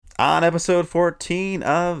On episode 14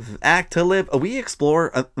 of Act to Live, we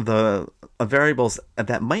explore the variables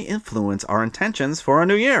that might influence our intentions for a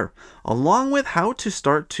new year, along with how to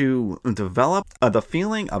start to develop the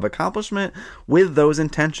feeling of accomplishment with those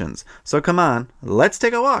intentions. So come on, let's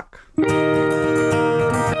take a walk.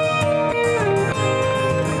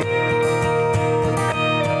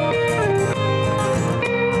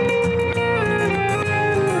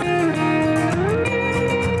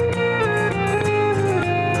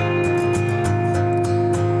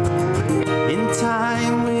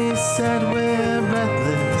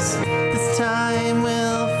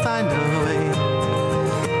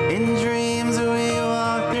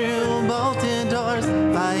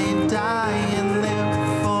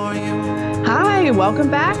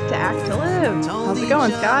 Welcome back to Act to Live. How's it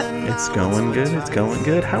going, Scott? It's going good. It's going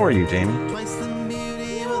good. How are you, Jamie? I'm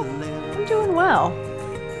doing well.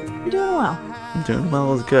 I'm doing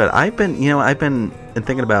well is good. I've been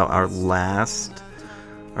thinking about our last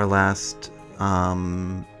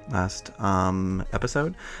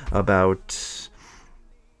episode about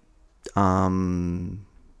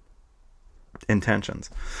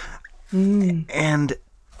intentions. And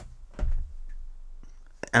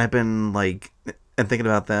I've been thinking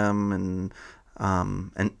about them and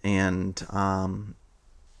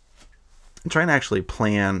trying to actually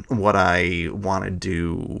plan what I want to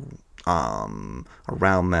do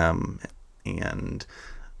around them and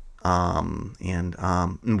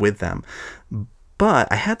with them.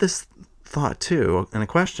 But I had this thought too, and a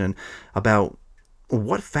question about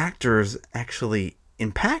what factors actually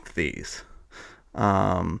impact these.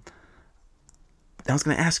 I was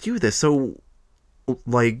going to ask you this. So,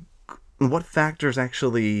 what factors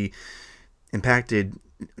actually impacted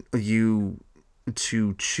you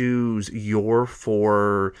to choose your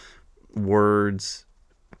 4 words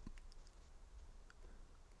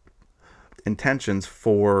intentions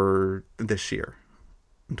for this year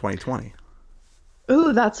in 2020?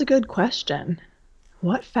 Ooh, that's a good question.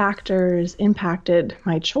 What factors impacted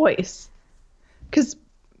my choice? Because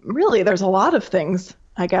really, there's a lot of things,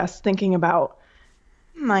 I guess, thinking about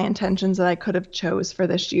my intentions that I could have chose for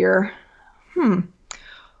this year.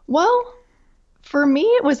 Well, for me,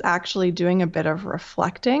 it was actually doing a bit of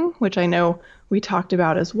reflecting, which I know we talked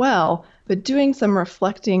about as well, but doing some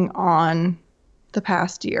reflecting on the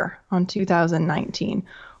past year, on 2019.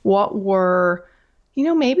 What were,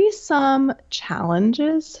 maybe some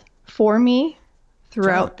challenges for me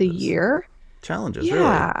throughout the year? Challenges,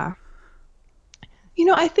 yeah.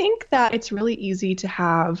 Really? I think that it's really easy to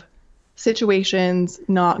have situations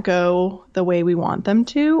not go the way we want them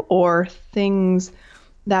to, or things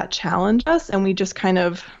that challenge us, and we just kind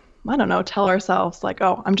of, tell ourselves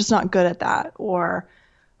oh, I'm just not good at that, or,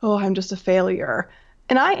 oh, I'm just a failure.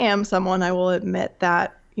 And I am someone, I will admit,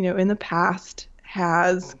 that, in the past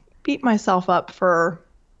has beat myself up for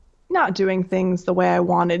not doing things the way I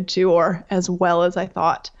wanted to or as well as I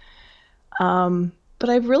thought. But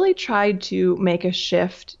I've really tried to make a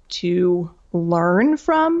shift to learn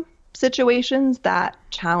from situations that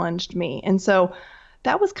challenged me. And so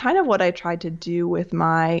that was kind of what I tried to do with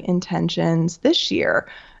my intentions this year.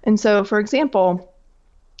 And so, for example,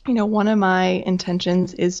 one of my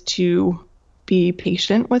intentions is to be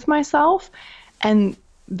patient with myself. And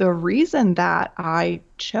the reason that I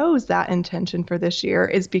chose that intention for this year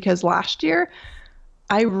is because last year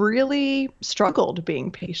I really struggled being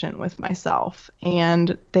patient with myself.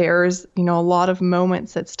 And there's, a lot of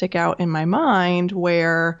moments that stick out in my mind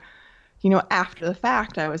where, after the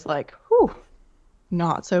fact, I was like, whew,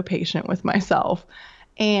 not so patient with myself.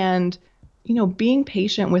 And, being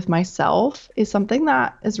patient with myself is something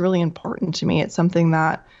that is really important to me. It's something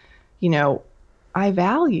that, I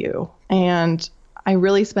value. And I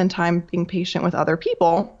really spend time being patient with other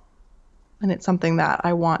people. And it's something that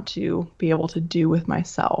I want to be able to do with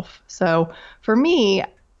myself. So for me,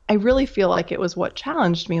 I really feel like it was what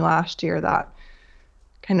challenged me last year that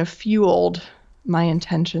kind of fueled my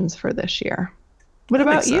intentions for this year. What That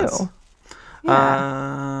about makes you? sense.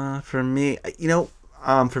 Yeah. For me,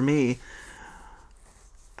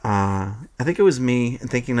 I think it was me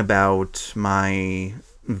thinking about my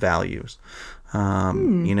values,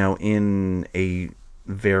 in a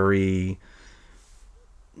very,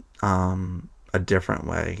 a different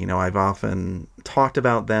way. I've often talked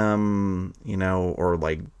about them, or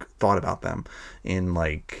thought about them in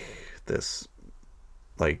this,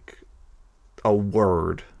 a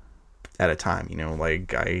word at a time.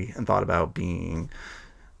 I thought about being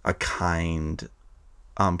a kind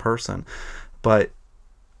person, but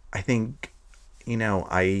I think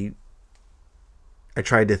I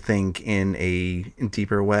tried to think in a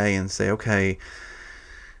deeper way and say, okay,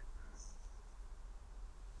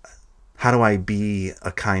 how do I be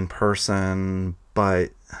a kind person,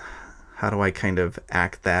 but how do I kind of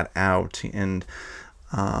act that out and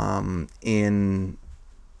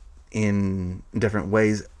in different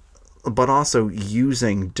ways, but also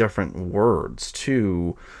using different words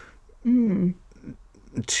Mm.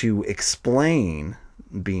 to explain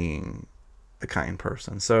being a kind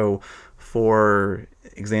person. So, for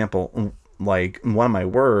example, like one of my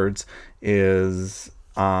words is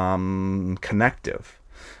connective,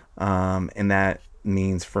 and that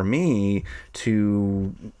means for me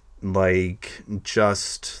to like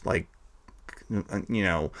just like you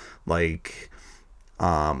know like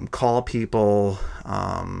call people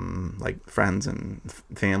like friends and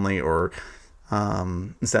family, or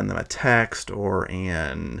send them a text or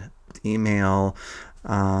an email,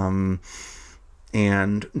 um,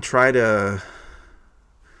 and try to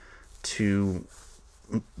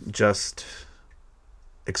just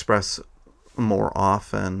express more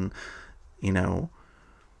often, you know,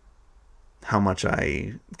 how much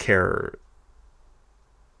I care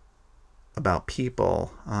about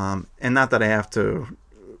people, and not that I have to,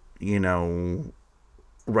 you know,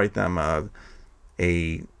 write them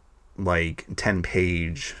a like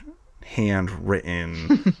 10-page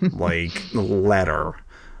handwritten like letter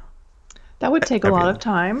That would take a every lot of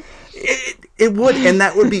time. it would, and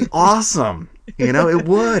that would be awesome. You know, it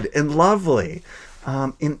would, and lovely,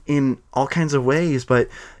 in all kinds of ways. But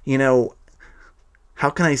you know, how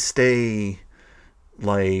can I stay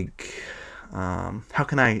like, how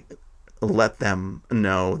can I let them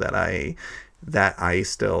know that I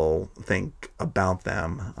still think about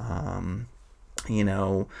them? You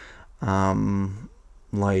know,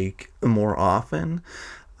 like more often,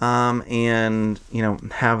 and you know,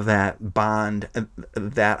 have that bond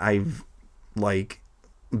that I've like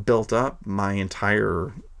built up my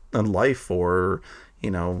entire life for,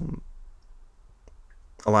 you know,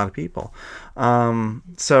 a lot of people.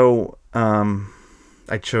 So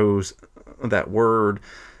I chose that word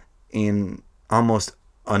in almost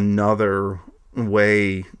another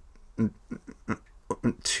way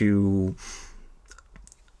to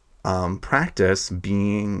practice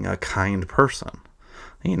being a kind person,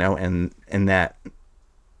 you know, and that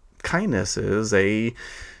kindness is a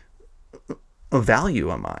value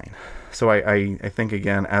of mine. So I think,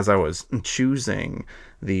 again, as I was choosing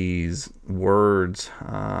these words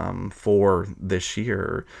for this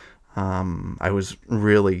year, I was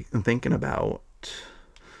really thinking about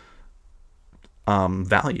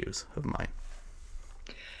values of mine.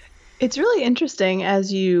 It's really interesting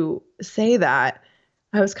as you say that.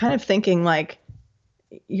 I was kind of thinking like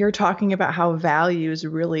you're talking about how values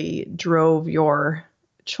really drove your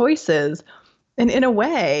choices. And in a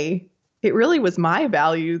way, it really was my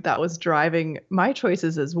value that was driving my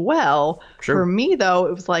choices as well. For True. me, though,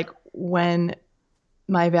 it was like when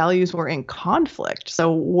my values were in conflict.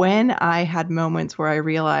 So when I had moments where I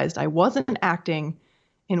realized I wasn't acting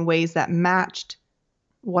in ways that matched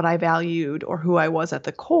what I valued or who I was at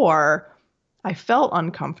the core, I felt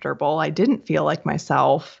uncomfortable. I didn't feel like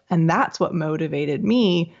myself. And that's what motivated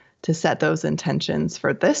me to set those intentions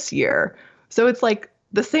for this year. So it's like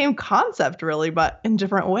the same concept, really, but in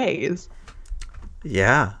different ways.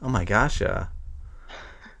 Yeah. Oh my gosh. Yeah.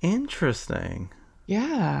 Interesting.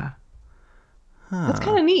 Yeah, that's Huh.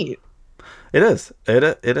 kind of neat. It is.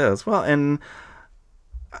 It is. Well, and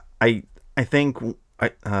I I think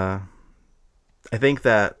I think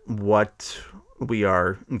that what we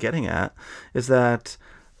are getting at is that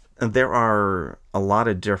there are a lot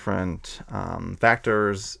of different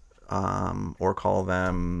factors, or call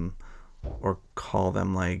them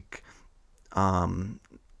like um,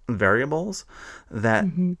 variables that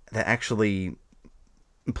Hmm. that actually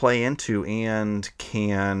play into and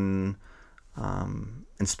can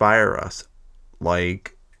inspire us,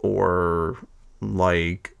 like, or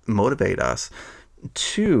like motivate us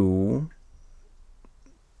to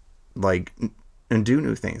like and do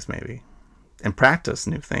new things, maybe, and practice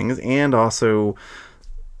new things, and also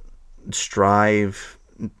strive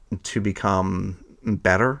to become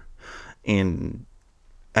better in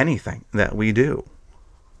anything that we do.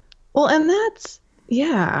 Well, and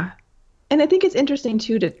yeah. And I think it's interesting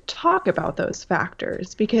too to talk about those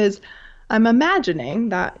factors because I'm imagining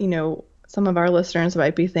that, some of our listeners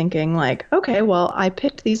might be thinking, like, okay, well, I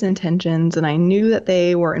picked these intentions and I knew that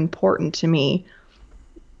they were important to me.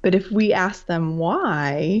 But if we ask them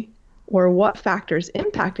why or what factors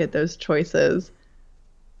impacted those choices,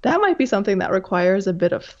 that might be something that requires a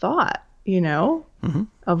bit of thought, Hmm.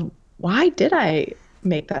 of why did I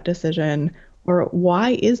make that decision or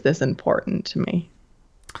why is this important to me?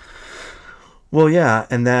 Well, yeah,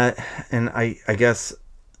 and I guess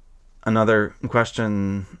another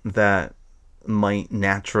question that might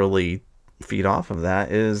naturally feed off of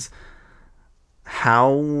that is,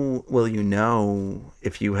 how will you know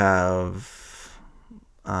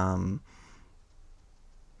um,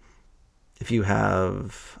 if you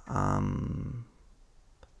have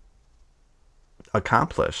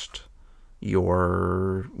accomplished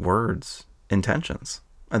your words, intentions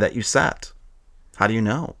that you set? How do you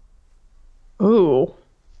know? Ooh,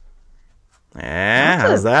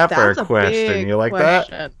 How's that for a that's a question? big You like that?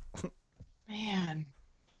 question. Man.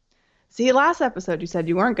 See, last episode you said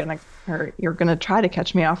you weren't gonna, or you're gonna try to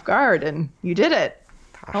catch me off guard, and you did it.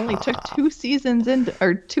 Only took Haha. 2 seasons into,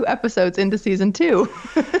 or 2 episodes into season 2.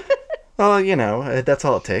 Well, that's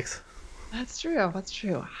all it takes. That's true. That's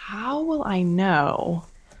true. How will I know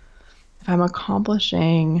if I'm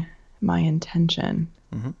accomplishing my intention?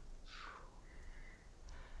 Hmm.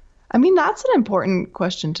 I mean, that's an important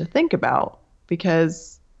question to think about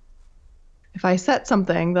because if I set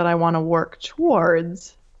something that I want to work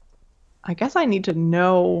towards, I guess I need to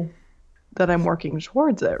know that I'm working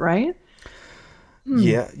towards it, right? Hmm,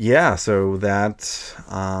 Yeah, yeah. So that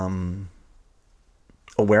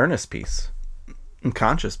awareness piece, and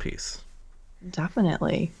conscious piece.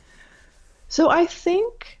 definitely. So I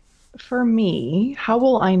think for me, how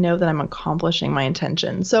will I know that I'm accomplishing my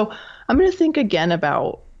intention? So I'm going to think again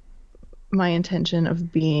about my intention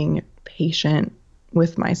of being patient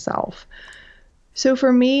with myself. So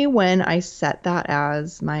for me, when I set that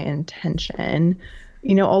as my intention,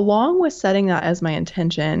 along with setting that as my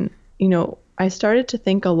intention, I started to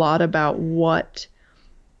think a lot about what,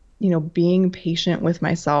 being patient with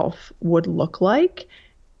myself would look like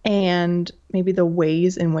and maybe the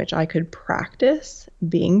ways in which I could practice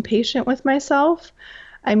being patient with myself.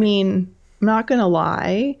 I mean, I'm not going to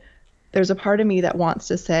lie, there's a part of me that wants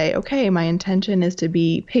to say, okay, my intention is to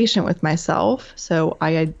be patient with myself. So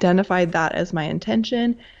I identified that as my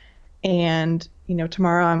intention. And,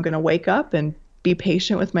 tomorrow I'm going to wake up and be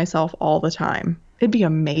patient with myself all the time. It'd be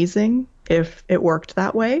amazing if it worked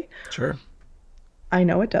that way. Sure. I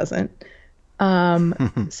know it doesn't.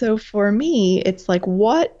 So for me, it's like,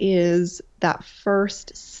 what is that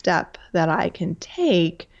first step that I can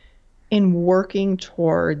take in working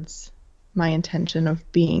towards my intention of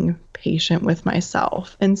being patient with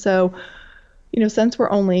myself? And so, since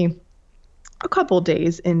we're only a couple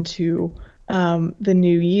days into the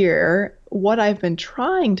new year, what I've been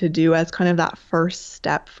trying to do as kind of that first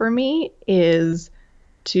step for me is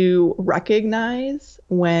to recognize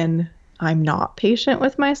when I'm not patient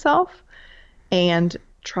with myself and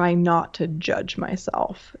try not to judge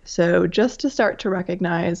myself. So just to start to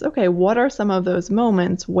recognize, okay, what are some of those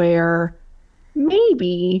moments where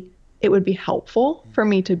maybe it would be helpful for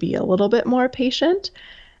me to be a little bit more patient?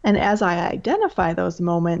 And as I identify those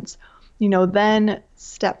moments, then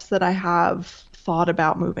steps that I have thought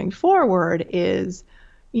about moving forward is,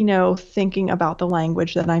 thinking about the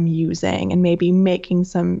language that I'm using and maybe making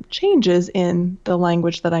some changes in the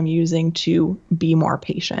language that I'm using to be more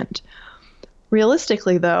patient.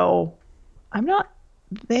 Realistically, though, I'm not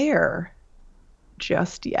there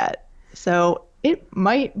just yet. So it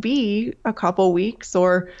might be a couple weeks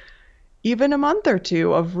or even a month or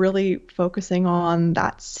two of really focusing on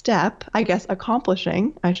that step, I guess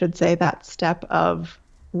accomplishing, I should say, that step of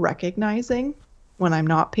recognizing when I'm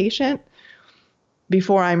not patient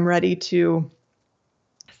before I'm ready to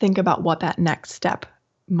think about what that next step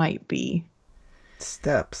might be.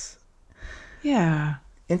 Steps. Yeah.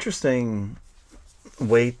 Interesting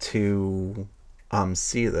way to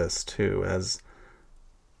see this too, as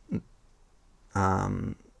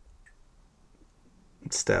um,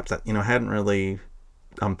 steps. That I hadn't really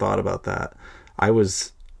thought about that. I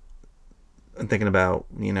was thinking about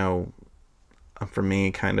for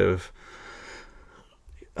me, kind of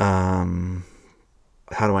um,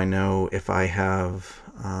 how do I know if I have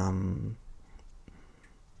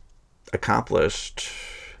accomplished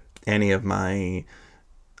any of my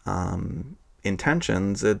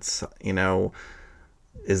intentions? It's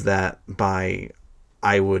is that by,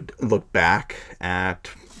 I would look back at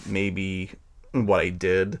maybe what I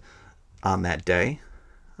did on that day,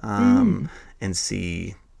 Mm. and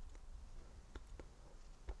see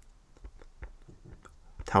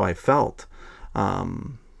how I felt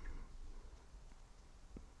um,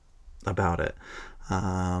 about it.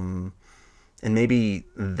 Um, and maybe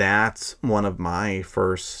that's one of my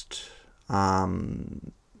first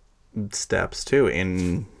steps too,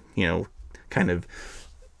 in kind of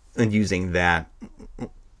using that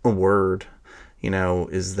word,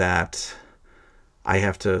 is that I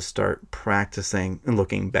have to start practicing and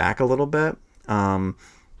looking back a little bit on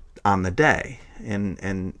the day,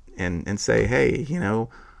 and say, hey,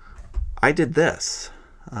 I did this.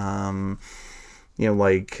 You know,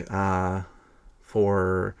 like,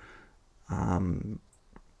 for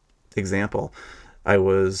example, I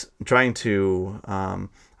was trying to,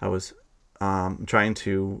 trying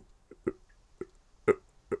to,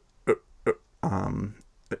 um,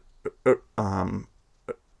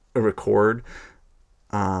 record,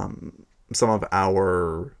 some of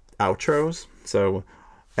our outros. So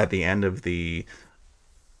at the end of the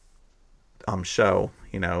show,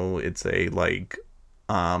 you know, it's a like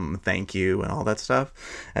thank you and all that stuff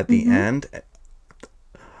at the Mm-hmm. end.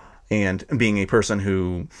 And being a person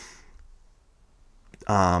who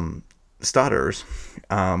stutters,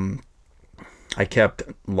 I kept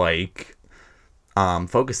like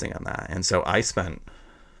focusing on that, and so I spent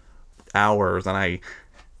hours, and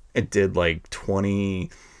it did like 20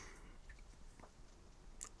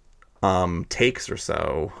 takes or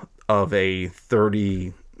so of a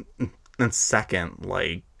 30-second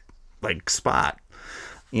like spot,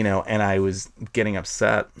 you know, and I was getting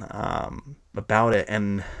upset about it,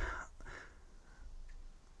 and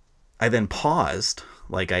I then paused.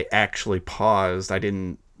 Like, I actually paused. I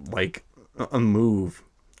didn't like move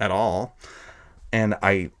at all, and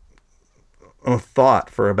I thought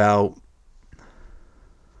for about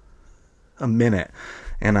a minute,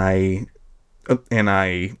 and I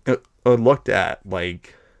looked at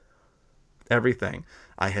like everything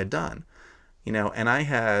I had done, you know, and I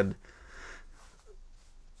had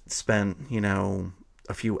spent, you know,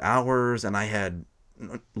 a few hours, and I had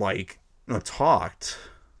like talked,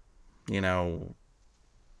 you know,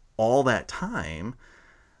 all that time,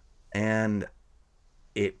 and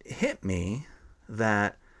it hit me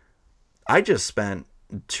that I just spent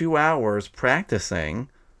 2 hours practicing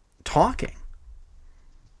talking,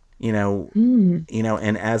 you know, Mm.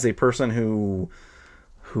 and as a person who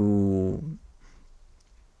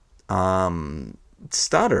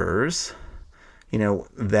stutters, you know,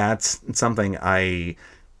 that's something I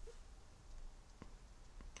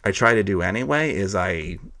try to do anyway, is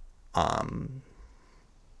I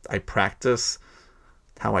practice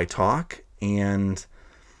how I talk, and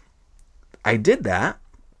I did that,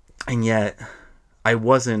 and yet I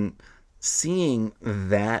wasn't seeing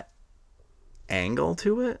that angle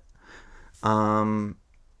to it.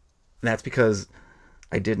 That's because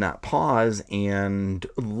I did not pause and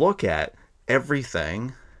look at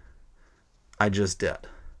everything I just did.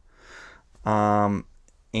 And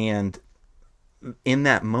in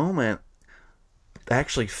that moment, I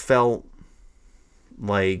actually felt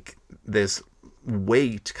like this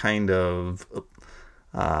weight kind of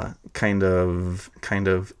a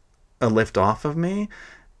lift off of me.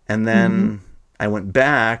 And Mm-hmm. then I went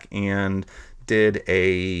back and did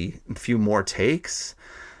a few more takes,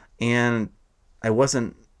 and I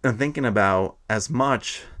wasn't thinking about as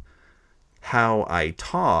much how I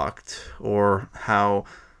talked or how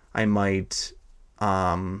I might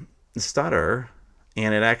stutter,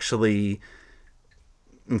 and it actually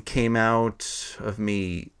came out of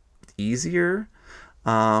me easier,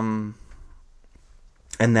 um,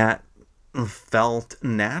 and that felt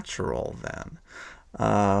natural then.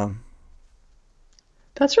 Uh,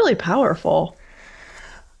 That's really powerful.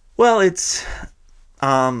 well, it's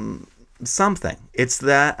something. It's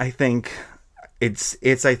that I think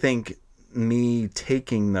it's I think me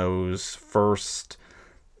taking those first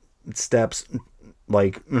steps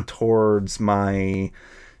like towards my,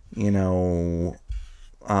 you know,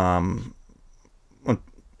 um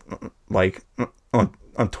like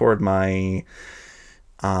toward my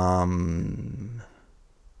um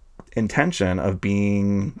intention of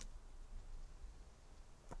being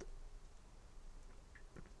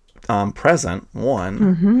present, one,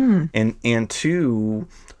 Mm-hmm. and two,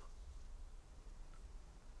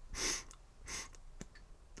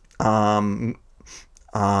 um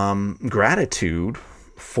gratitude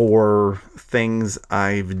for things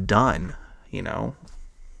I've done, you know.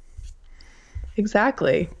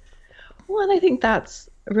 Exactly. Well, and I think that's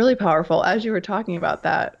really powerful. As you were talking about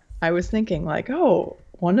that, I was thinking, like, oh,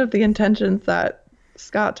 one of the intentions that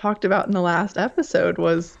Scott talked about in the last episode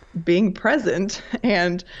was being present.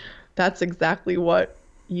 And that's exactly what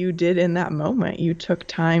you did in that moment. You took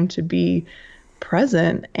time to be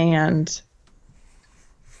present, and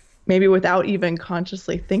maybe without even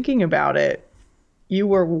consciously thinking about it, you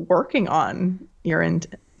were working on your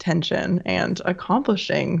intention and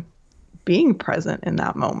accomplishing being present in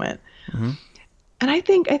that moment. Hmm. And I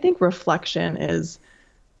think reflection is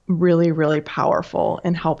really, really powerful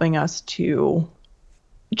in helping us to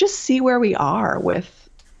just see where we are with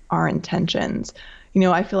our intentions. You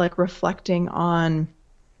know, I feel like reflecting on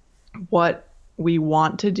what we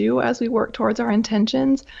want to do as we work towards our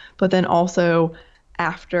intentions, but then also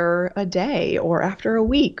after a day or after a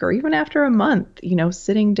week or even after a month,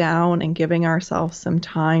 sitting down and giving ourselves some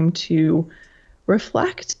time to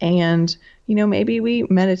reflect and, maybe we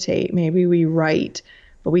meditate, maybe we write,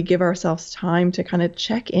 but we give ourselves time to kind of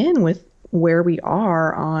check in with where we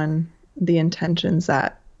are on the intentions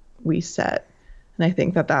that we set. And I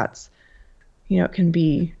think that that's, it can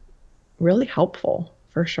be really helpful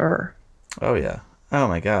for sure. Oh yeah. Oh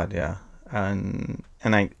my God, yeah. And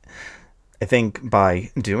I think by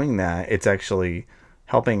doing that, it's actually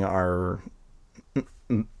helping our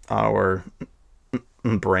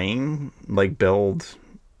brain like build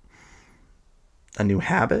a new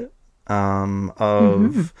habit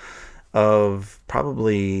Mm-hmm. of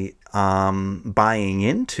probably buying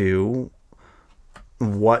into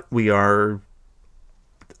what we are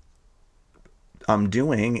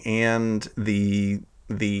doing, and the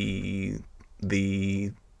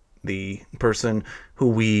the person who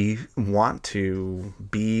we want to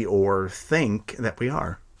be or think that we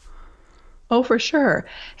are. Oh, for sure.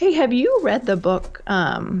 Hey, have you read the book,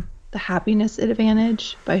 The Happiness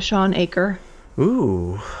Advantage by Sean Aker?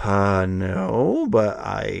 Ooh, no, but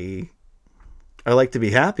I like to be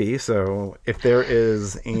happy, so if there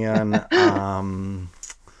is an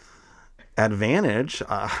advantage,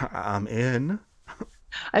 I'm in.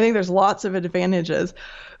 I think there's lots of advantages,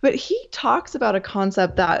 but he talks about a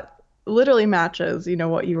concept that literally matches,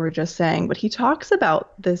 what you were just saying, but he talks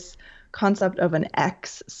about this concept of an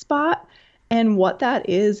X spot. And what that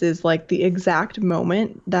is like the exact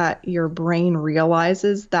moment that your brain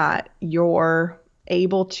realizes that you're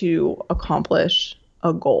able to accomplish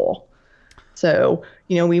a goal. So,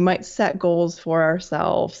 we might set goals for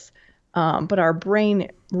ourselves, but our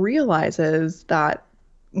brain realizes that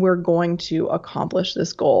we're going to accomplish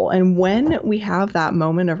this goal. And when we have that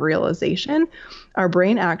moment of realization, our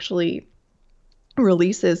brain actually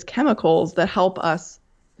releases chemicals that help us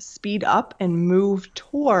speed up and move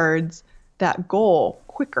towards that goal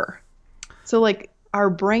quicker. So, like, our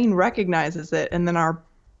brain recognizes it and then our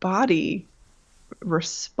body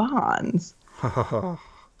responds. I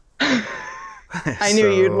knew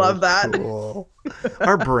you'd So love that. cool.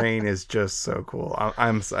 Our brain is just so cool.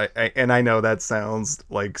 And I know that sounds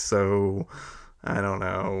like so, I don't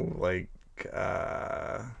know, like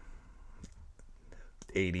uh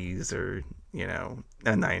 80s or,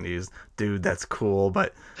 90s. Dude, that's cool,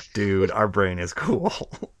 but dude, our brain is cool.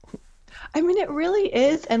 I mean, it really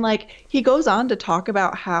is. And like, he goes on to talk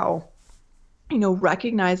about how,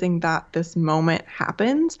 recognizing that this moment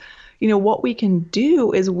happens, what we can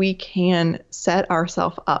do is we can set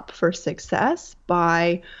ourselves up for success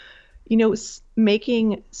by,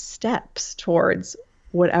 making steps towards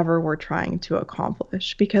whatever we're trying to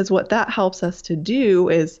accomplish. Because what that helps us to do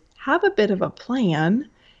is have a bit of a plan,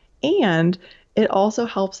 and it also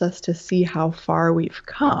helps us to see how far we've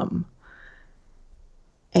come.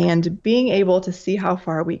 And being able to see how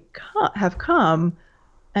far we have come,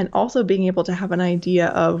 and also being able to have an idea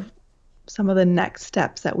of some of the next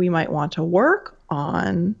steps that we might want to work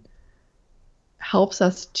on, helps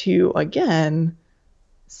us to, again,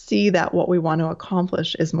 see that what we want to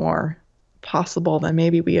accomplish is more possible than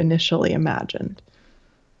maybe we initially imagined.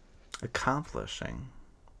 Accomplishing.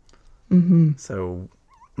 Mm-hmm. So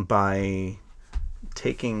by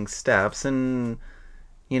taking steps and,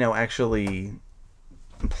 actually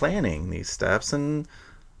planning these steps, and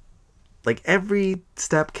like every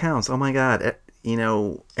step counts. Oh my God.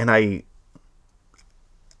 And I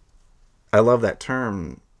love that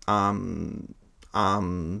term,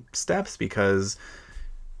 steps, because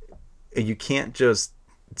you can't just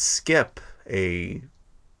skip a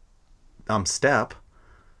step,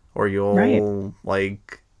 or Right. you'll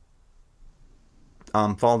like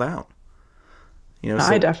fall down. I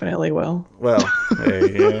So definitely will. well,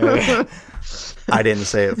 hey, I didn't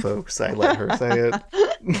say it, folks. I let her say it.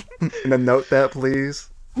 And then note that, please,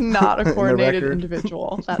 Not a in the coordinated record.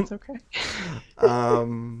 individual. That's okay.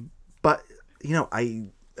 But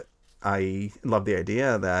I love the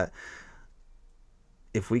idea that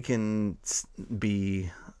if we can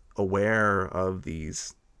be aware of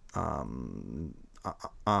these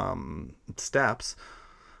steps,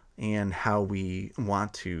 and how we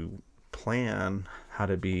want to plan how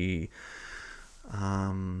to be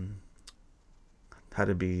um, how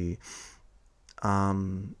to be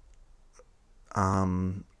um,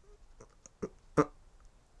 um,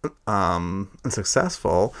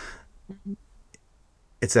 successful,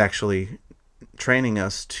 it's actually training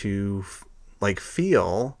us to like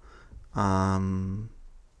feel um,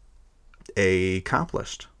 a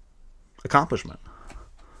accomplishment.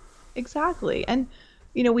 Exactly. And,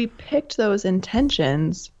 we picked those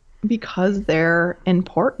intentions because they're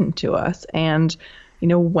important to us. And,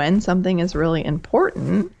 When something is really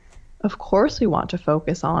important, of course we want to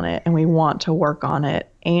focus on it and we want to work on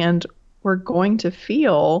it. And we're going to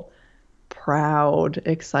feel proud,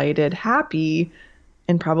 excited, happy,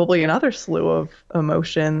 and probably another slew of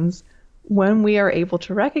emotions when we are able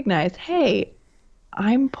to recognize, hey,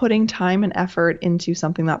 I'm putting time and effort into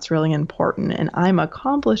something that's really important and I'm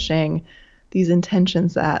accomplishing these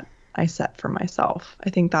intentions that I set for myself. I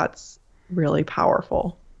think that's really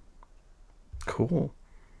powerful. Cool.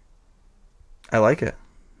 I like it.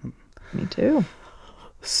 Me too.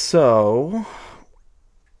 So,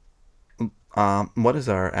 what is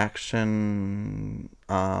our action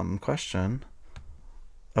question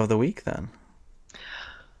of the week then?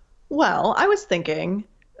 Well, I was thinking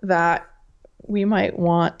that we might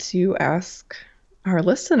want to ask our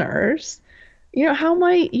listeners, how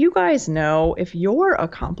might you guys know if you're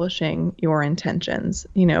accomplishing your intentions?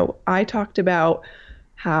 I talked about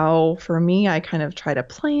how for me, I kind of try to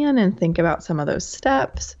plan and think about some of those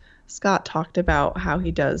steps. Scott talked about how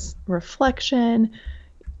he does reflection,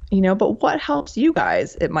 but what helps you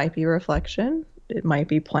guys? It might be reflection. It might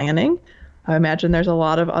be planning. I imagine there's a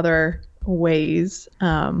lot of other ways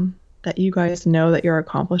that you guys know that you're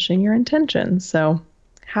accomplishing your intentions. So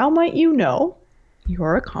how might you know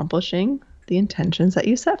you're accomplishing the intentions that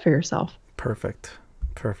you set for yourself? Perfect.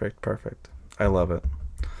 I love it.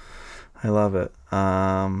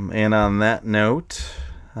 And on that note,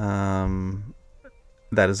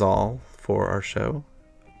 that is all for our show,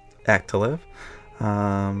 Act to Live.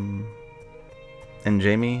 And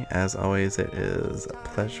Jamie, as always, it is a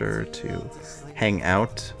pleasure to hang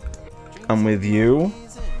out with you.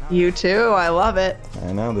 You too. I love it.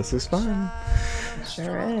 I know, this is fun. It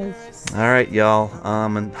sure is. All right, y'all.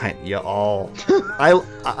 And hi, y'all. I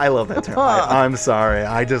love that term. I'm sorry.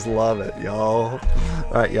 I just love it, y'all.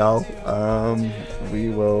 All right, y'all. We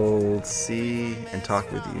will see and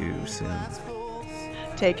talk with you soon.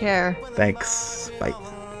 Take care. Thanks. Bye.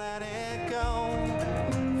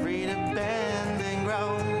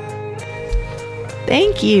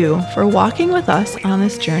 Thank you for walking with us on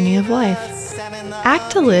this journey of life.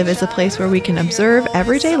 Act to Live is a place where we can observe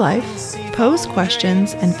everyday life, pose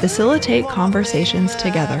questions, and facilitate conversations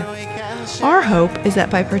together. Our hope is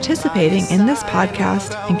that by participating in this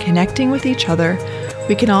podcast and connecting with each other,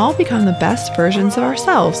 we can all become the best versions of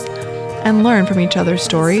ourselves and learn from each other's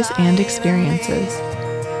stories and experiences.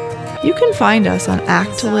 You can find us on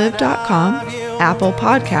acttolive.com, Apple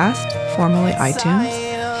Podcast, formerly iTunes,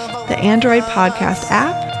 the Android Podcast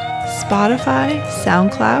app, Spotify,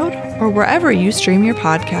 SoundCloud, or wherever you stream your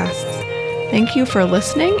podcasts. Thank you for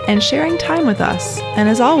listening and sharing time with us. And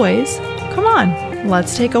as always, come on,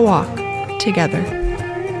 let's take a walk together.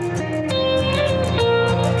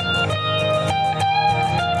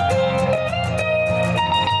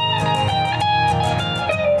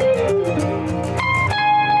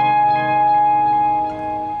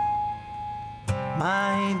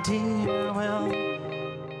 My dear